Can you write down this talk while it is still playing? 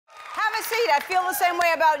a seat. I feel the same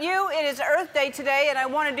way about you. It is Earth Day today, and I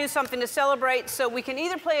want to do something to celebrate, so we can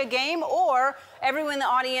either play a game or everyone in the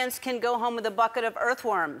audience can go home with a bucket of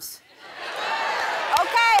earthworms.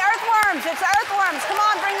 Okay, earthworms. It's earthworms. Come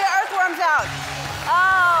on, bring the earthworms out.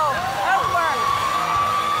 Oh, earthworms.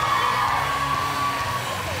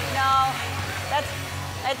 No,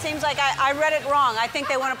 that seems like I read it wrong. I think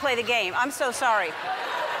they want to play the game. I'm so sorry.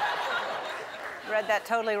 Read that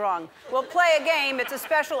totally wrong. We'll play a game. It's a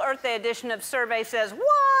special Earth Day edition of Survey Says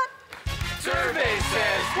What? Survey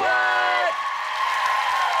Says What?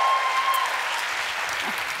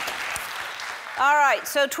 All right,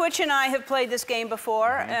 so Twitch and I have played this game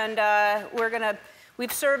before, and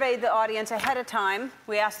we've surveyed the audience ahead of time.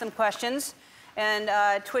 We asked them questions, and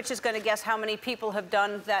Twitch is going to guess how many people have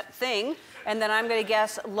done that thing, and then I'm going to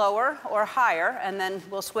guess lower or higher, and then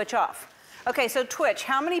we'll switch off. Okay, so Twitch,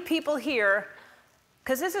 how many people here,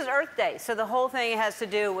 because this is Earth Day, so the whole thing has to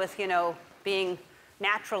do with, you know, being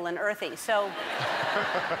natural and earthy. So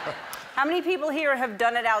how many people here have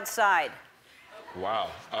done it outside? Wow.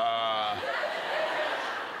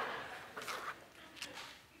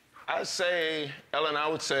 I say, Ellen, I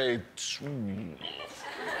would say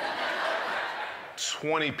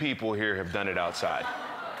 20 people here have done it outside.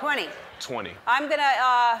 20? 20. I'm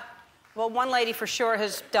gonna, well, one lady for sure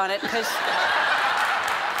has done it, because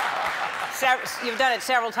you've done it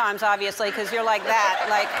several times, obviously, because you're like that.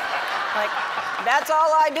 Like, that's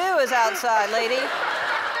all I do is outside, lady.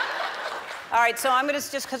 All right, so I'm gonna,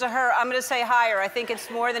 just because of her, I'm gonna say higher. I think it's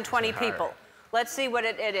more than 20 people. Let's see what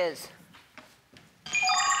it is.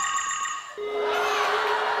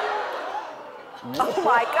 Oh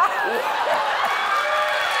my God.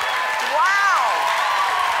 Wow.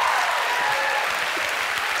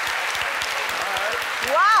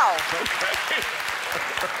 Wow. Okay.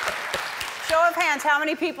 Show of hands, how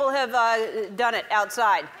many people have done it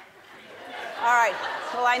outside? All right.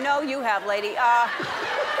 Well, I know you have, lady.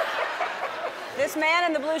 This man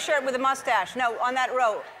in the blue shirt with a mustache. No, on that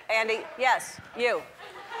row. Andy, yes, you.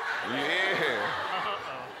 Yeah.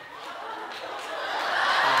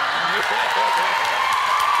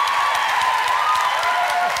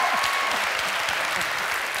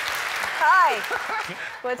 Hi.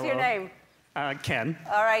 What's your name? Ken.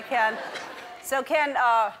 All right, Ken. So, Ken,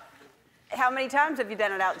 how many times have you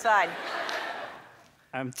done it outside?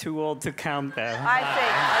 I'm too old to count that. I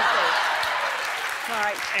see. All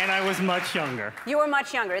right. And I was much younger. You were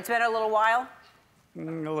much younger. It's been a little while? A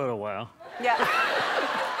little while. Yeah.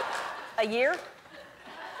 A year?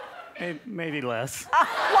 Maybe less. Wow.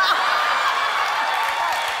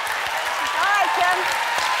 All right, Ken.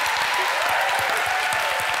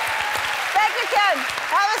 Thank you, Ken.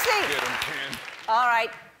 Have a seat. Get him, Ken. All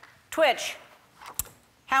right. Twitch.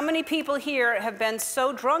 How many people here have been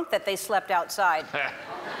so drunk that they slept outside?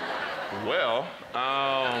 Well,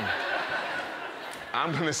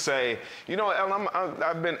 I'm gonna say, you know what, Ellen,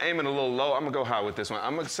 I've been aiming a little low. I'm gonna go high with this one.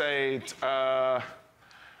 I'm gonna say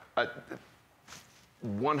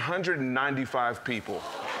 195 people.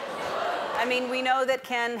 I mean, we know that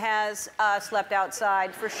Ken has slept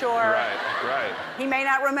outside for sure. Right. He may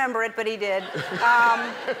not remember it, but he did.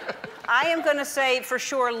 I am going to say for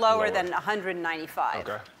sure lower than 195.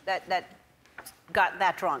 Okay. That got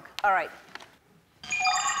that drunk. All right.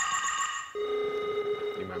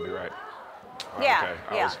 You might be right. Yeah,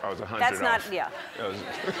 okay. yeah. I was 100 That's not, off. yeah. That was...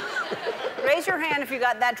 Raise your hand if you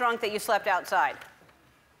got that drunk that you slept outside.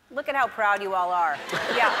 Look at how proud you all are.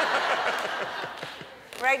 Yeah.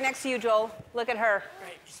 Right next to you, Joel. Look at her.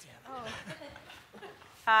 Oh.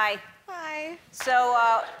 Hi. Hi. So,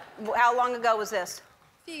 how long ago was this?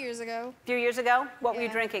 A few years ago. A few years ago? What were you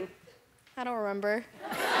Yeah. drinking? I don't remember.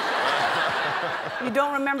 You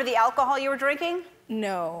don't remember the alcohol you were drinking?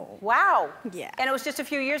 No. Wow. Yeah. And it was just a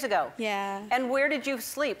few years ago? Yeah. And where did you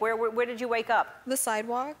sleep? Where did you wake up? The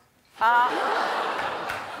sidewalk?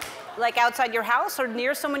 Like outside your house or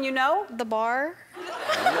near someone you know? The bar?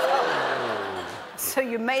 So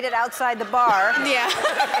you made it outside the bar. Yeah.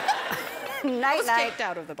 Night, I was night. kicked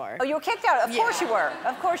out of the bar. Oh, you were kicked out? Of Yeah. course you were.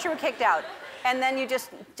 Of course you were kicked out. And then you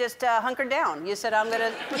just hunkered down. You said, I'm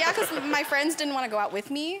gonna... Yeah, because my friends didn't want to go out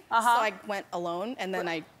with me, so I went alone, and then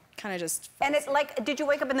I kind of just... And it, like, did you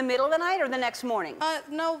wake up in the middle of the night or the next morning?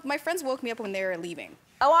 No, my friends woke me up when they were leaving.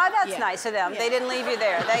 Oh, that's Yeah. nice of them. Yeah. They didn't leave you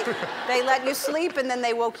there. They let you sleep and then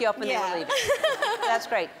they woke you up when they were leaving. That's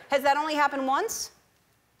great. Has that only happened once?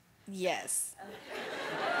 Yes.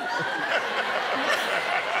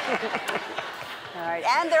 All right,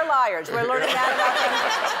 and they're liars. We're learning that about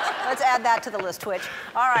them. Let's add that to the list, Twitch.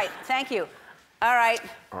 All right, thank you. All right.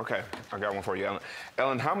 Okay, I got one for you, Ellen.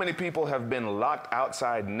 Ellen, how many people have been locked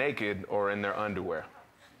outside naked or in their underwear?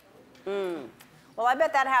 Well, I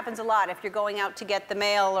bet that happens a lot if you're going out to get the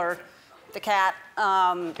mail or the cat.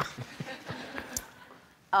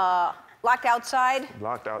 Locked outside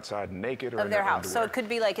Locked outside naked or of in their their house. So underwear. it could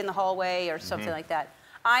be like in the hallway or something like that.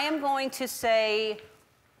 I am going to say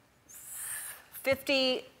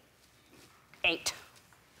 58.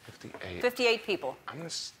 58. 58 people. I'm gonna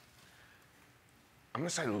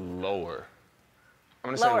say lower.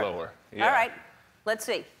 I'm gonna Lower. say lower. Yeah. All right. Let's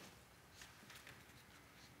see.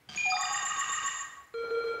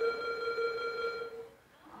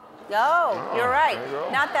 Oh, you're right. there you go.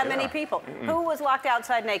 Not that many Yeah. people. Who was locked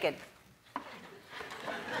outside naked?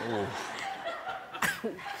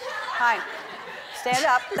 Hi. Stand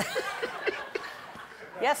up.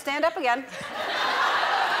 Yes, stand up again.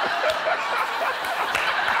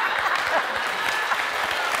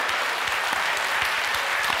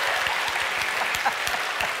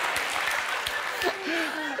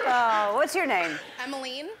 Oh, what's your name?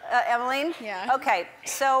 Emmeline. Emmeline? Yeah. Okay,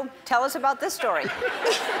 so tell us about this story.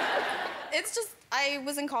 It's just, I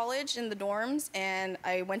was in college in the dorms, and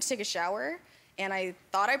I went to take a shower, and I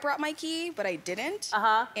thought I brought my key, but I didn't.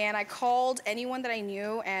 And I called anyone that I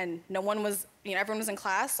knew, and no one was, everyone was in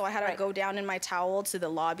class, so I had to go down in my towel to the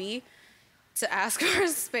lobby to ask for a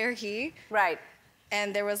spare key. Right.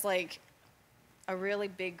 And there was like a really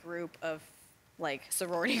big group of like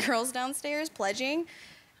sorority girls downstairs pledging,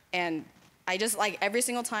 and I just every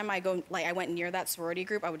single time I went near that sorority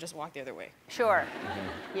group, I would just walk the other way. Sure.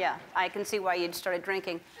 Yeah, I can see why you'd started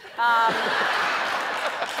drinking.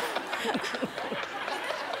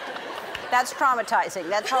 That's traumatizing.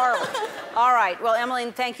 That's horrible. All right. Well,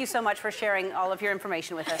 Emmeline, thank you so much for sharing all of your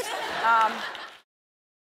information with us.